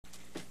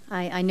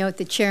I note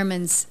the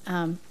chairman's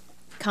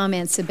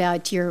comments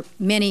about your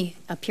many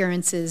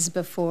appearances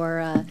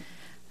before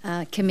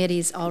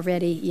committees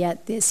already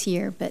yet this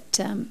year, but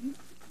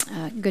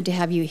good to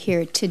have you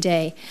here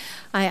today.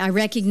 I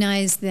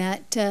recognize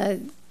that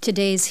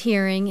today's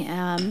hearing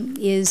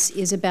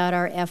is about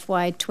our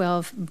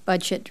FY12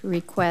 budget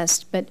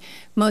request, but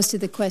most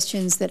of the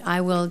questions that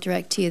I will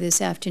direct to you this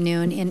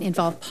afternoon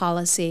involve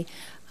policy.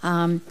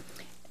 I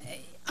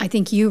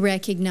think you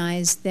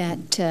recognize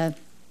that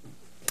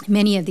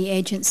many of the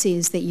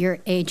agencies that your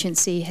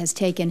agency has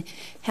taken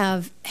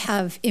have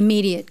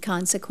immediate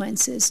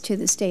consequences to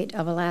the state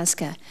of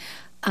Alaska.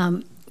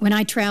 When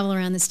I travel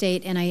around the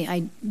state, and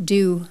I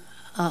do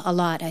a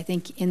lot, I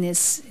think in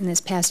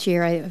this past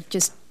year I've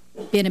just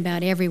been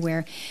about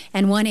everywhere,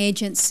 and one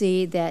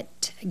agency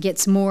that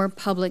gets more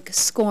public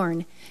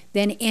scorn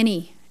than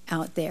any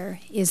out there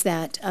is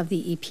that of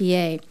the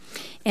EPA.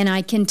 And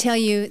I can tell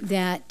you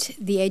that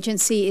the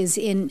agency is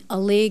in a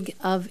league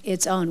of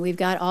its own. We've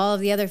got all of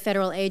the other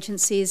federal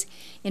agencies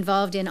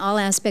involved in all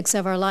aspects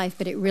of our life,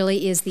 but it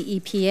really is the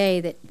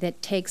EPA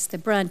that takes the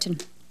brunt.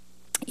 And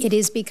it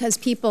is because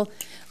people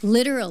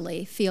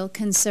literally feel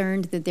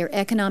concerned that their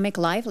economic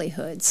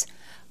livelihoods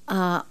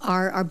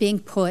are being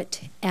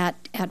put at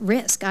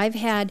risk. I've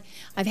had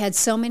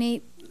so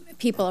many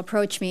people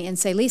approach me and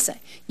say, Lisa,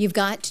 you've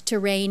got to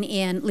rein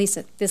in,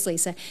 Lisa,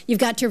 you've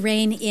got to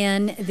rein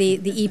in the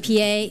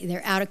EPA.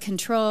 They're out of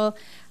control.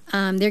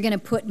 They're going to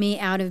put me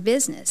out of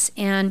business.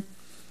 And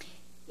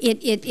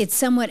it's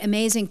somewhat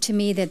amazing to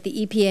me that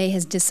the EPA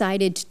has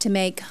decided to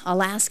make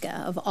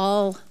Alaska, of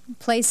all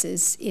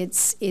places,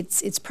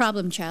 its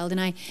problem child.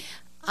 And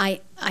I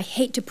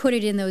hate to put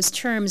it in those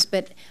terms,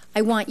 but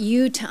I want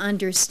you to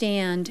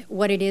understand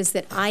what it is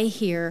that I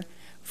hear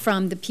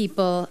from the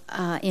people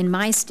in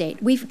my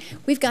state.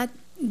 We've got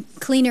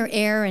cleaner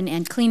air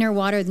and cleaner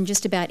water than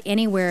just about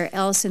anywhere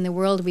else in the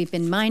world. We've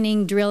been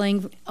mining,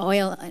 drilling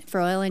oil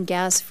and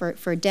gas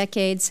for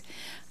decades,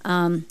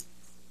 and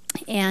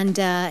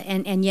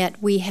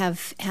yet we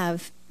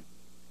have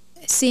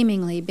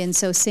seemingly been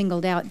so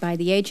singled out by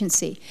the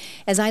agency.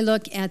 As I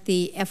look at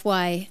the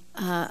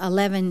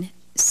FY11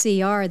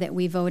 CR that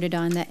we voted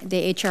on,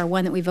 the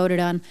HR1 that we voted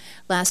on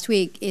last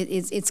week,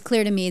 it's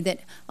clear to me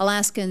that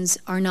Alaskans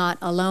are not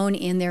alone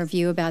in their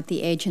view about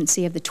the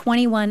agency. Of the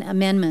 21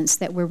 amendments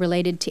that were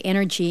related to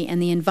energy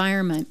and the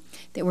environment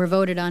that were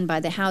voted on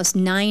by the House,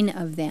 9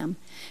 of them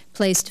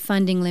placed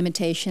funding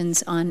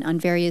limitations on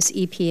various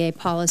EPA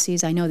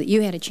policies. I know that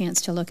you had a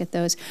chance to look at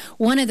those.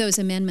 One of those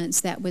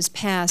amendments that was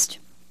passed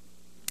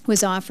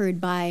was offered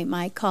by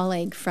my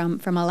colleague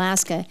from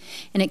Alaska,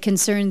 and it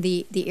concerned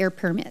the air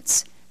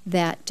permits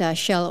that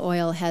Shell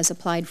Oil has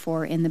applied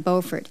for in the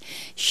Beaufort.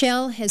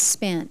 Shell has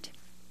spent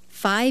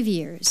 5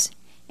 years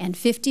and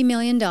 $50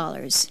 million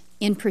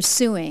in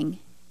pursuing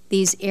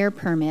these air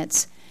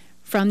permits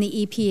from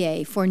the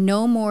EPA for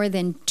no more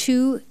than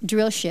 2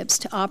 drill ships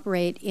to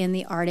operate in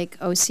the Arctic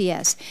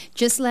OCS.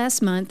 Just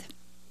last month,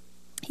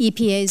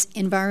 EPA's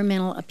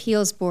Environmental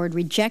Appeals Board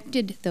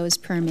rejected those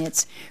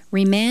permits,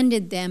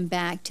 remanded them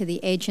back to the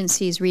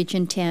agency's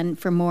Region 10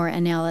 for more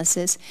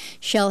analysis.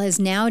 Shell has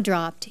now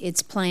dropped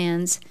its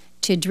plans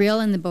to drill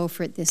in the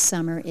Beaufort this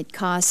summer. It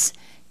costs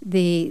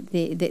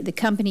the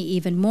company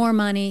even more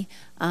money,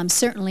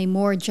 certainly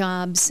more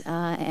jobs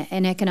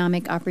and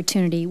economic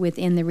opportunity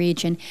within the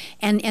region.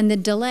 And the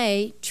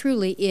delay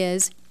truly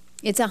is,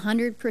 it's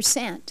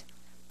 100%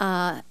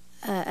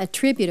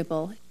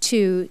 attributable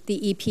to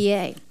the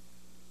EPA.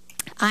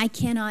 I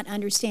cannot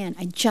understand,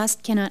 I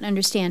just cannot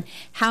understand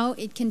how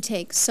it can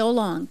take so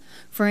long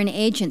for an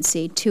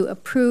agency to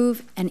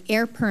approve an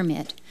air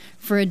permit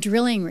for a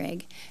drilling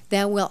rig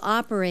that will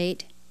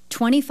operate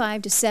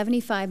 25 to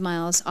 75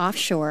 miles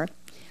offshore,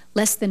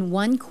 less than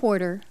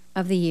 1/4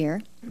 of the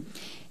year.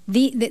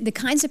 The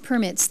kinds of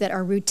permits that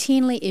are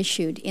routinely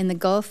issued in the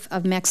Gulf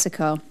of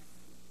Mexico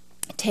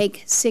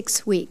take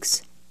 6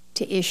 weeks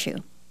to issue.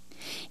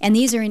 And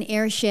these are in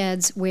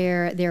airsheds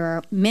where there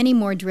are many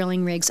more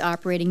drilling rigs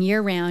operating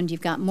year-round. You've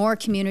got more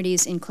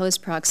communities in close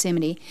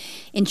proximity.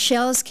 In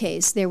Shell's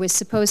case, there was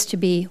supposed to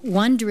be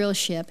 1 drill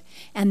ship,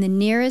 and the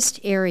nearest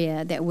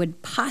area that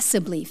would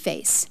possibly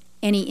face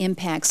any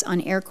impacts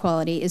on air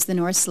quality is the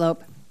North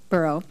Slope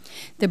borough.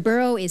 The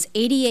borough is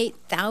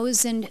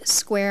 88,000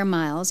 square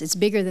miles. It's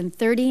bigger than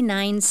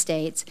 39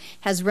 states,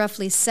 has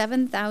roughly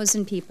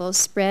 7,000 people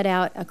spread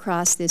out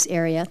across this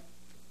area.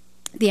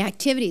 The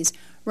activities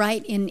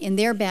right in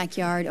their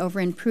backyard over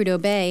in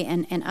Prudhoe Bay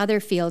and other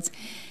fields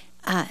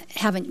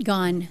haven't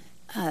gone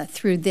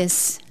through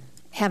this,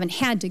 haven't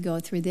had to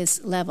go through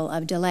this level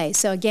of delay.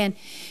 So again,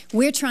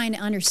 we're trying to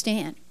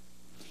understand.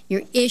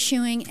 You're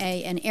issuing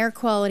an air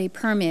quality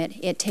permit.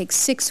 It takes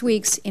 6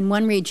 weeks in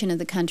one region of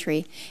the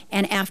country,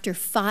 and after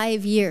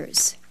 5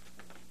 years,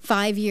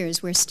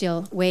 we're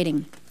still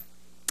waiting.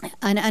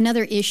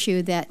 Another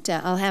issue that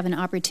I'll have an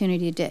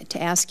opportunity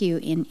to ask you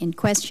in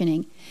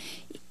questioning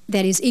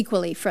that is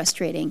equally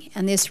frustrating,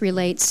 and this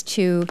relates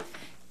to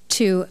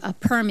a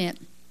permit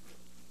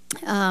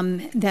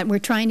that we're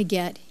trying to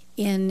get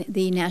in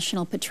the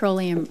National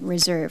Petroleum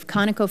Reserve.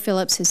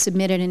 ConocoPhillips has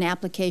submitted an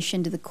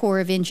application to the Corps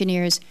of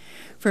Engineers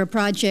for a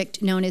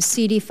project known as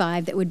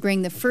CD5 that would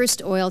bring the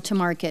first oil to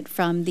market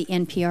from the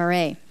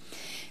NPRA.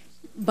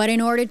 But in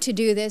order to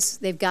do this,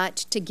 they've got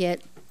to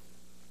get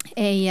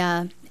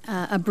a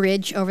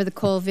bridge over the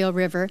Colville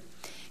River.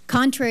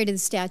 Contrary to the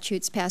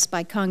statutes passed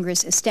by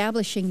Congress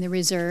establishing the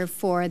reserve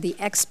for the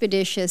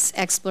expeditious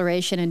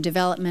exploration and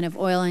development of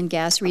oil and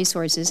gas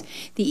resources,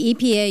 the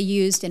EPA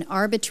used an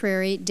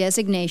arbitrary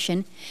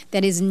designation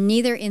that is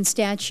neither in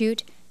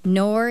statute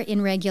nor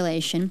in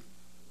regulation.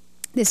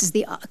 This is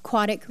the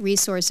Aquatic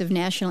Resource of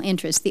National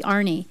Interest, the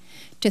ARNI,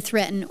 to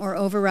threaten or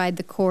override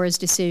the Corps'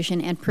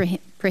 decision and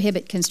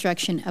prohibit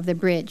construction of the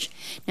bridge.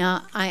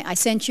 Now, I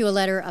sent you a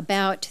letter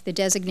about the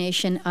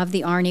designation of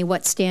the ARNI,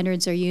 what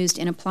standards are used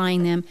in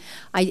applying them.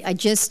 I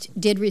just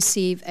did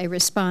receive a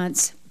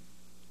response,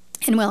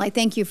 and while I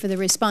thank you for the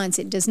response,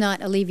 it does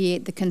not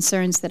alleviate the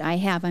concerns that I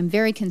have. I'm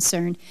very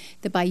concerned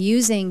that by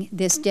using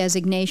this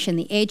designation,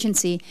 the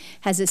agency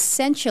has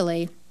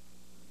essentially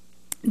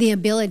the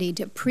ability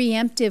to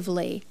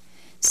preemptively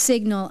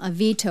signal a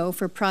veto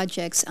for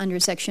projects under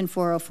Section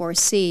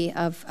 404C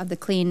of the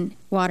Clean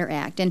Water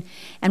Act.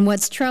 And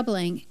what's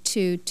troubling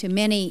to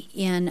many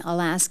in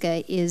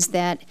Alaska is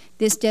that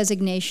this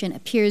designation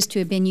appears to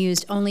have been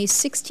used only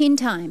 16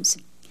 times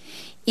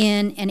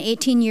in an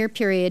 18-year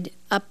period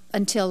up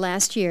until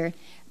last year,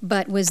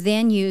 but was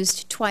then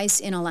used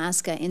twice in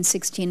Alaska in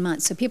 16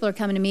 months. So people are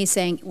coming to me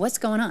saying, what's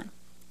going on?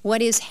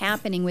 What is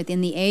happening within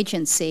the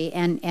agency,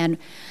 and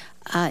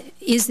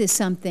is this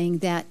something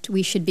that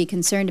we should be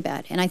concerned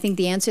about? And I think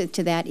the answer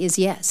to that is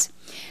yes.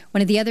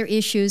 One of the other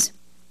issues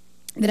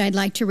that I'd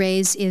like to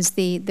raise is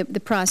the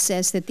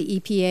process that the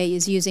EPA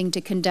is using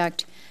to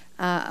conduct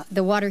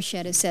the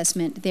watershed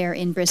assessment there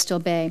in Bristol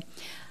Bay.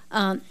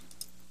 I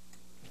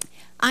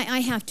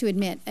have to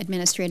admit,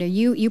 Administrator,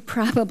 you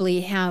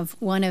probably have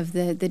one of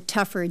the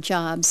tougher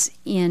jobs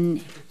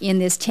in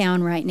this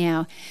town right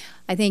now.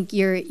 I think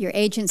your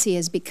agency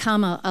has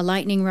become a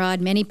lightning rod.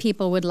 Many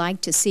people would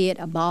like to see it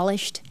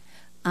abolished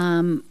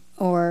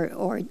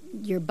or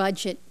your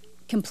budget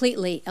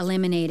completely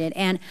eliminated.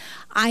 And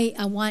I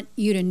want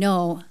you to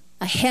know,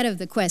 ahead of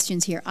the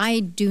questions here,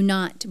 I do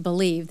not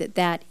believe that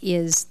that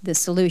is the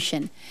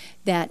solution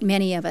that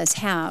many of us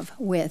have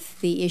with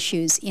the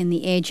issues in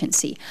the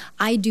agency.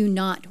 I do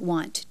not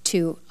want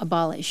to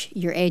abolish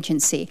your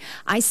agency.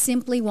 I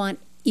simply want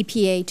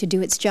EPA to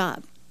do its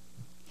job.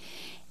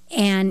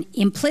 And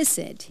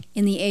implicit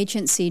in the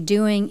agency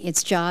doing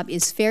its job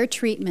is fair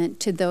treatment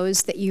to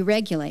those that you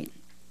regulate.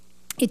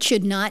 It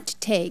should not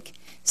take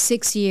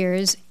 6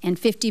 years and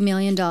 $50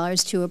 million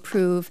to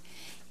approve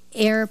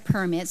air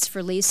permits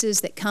for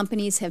leases that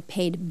companies have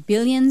paid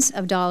billions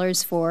of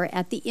dollars for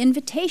at the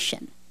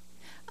invitation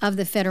of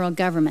the federal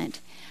government.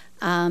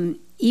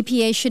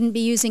 EPA shouldn't be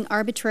using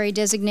arbitrary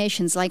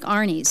designations like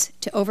ARNI's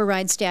to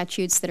override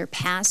statutes that are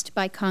passed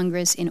by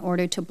Congress in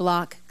order to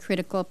block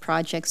critical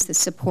projects that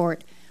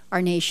support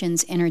our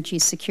nation's energy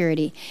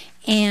security.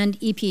 And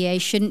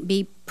EPA shouldn't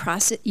be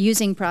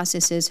using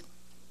processes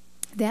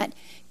that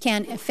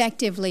can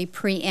effectively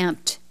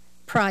preempt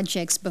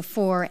projects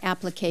before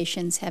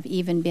applications have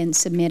even been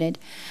submitted.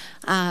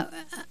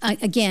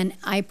 Again,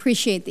 I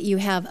appreciate that you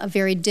have a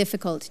very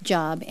difficult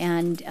job,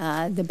 and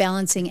the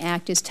balancing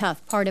act is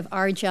tough. Part of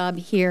our job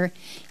here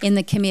in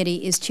the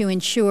committee is to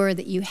ensure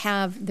that you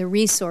have the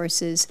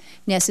resources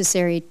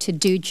necessary to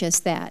do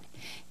just that.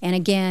 And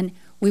again,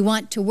 we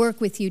want to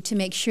work with you to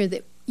make sure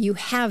that you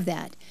have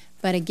that.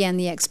 But again,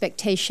 the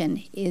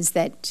expectation is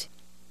that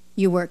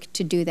you work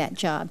to do that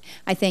job.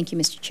 I thank you,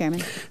 Mr. Chairman.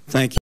 Thank you.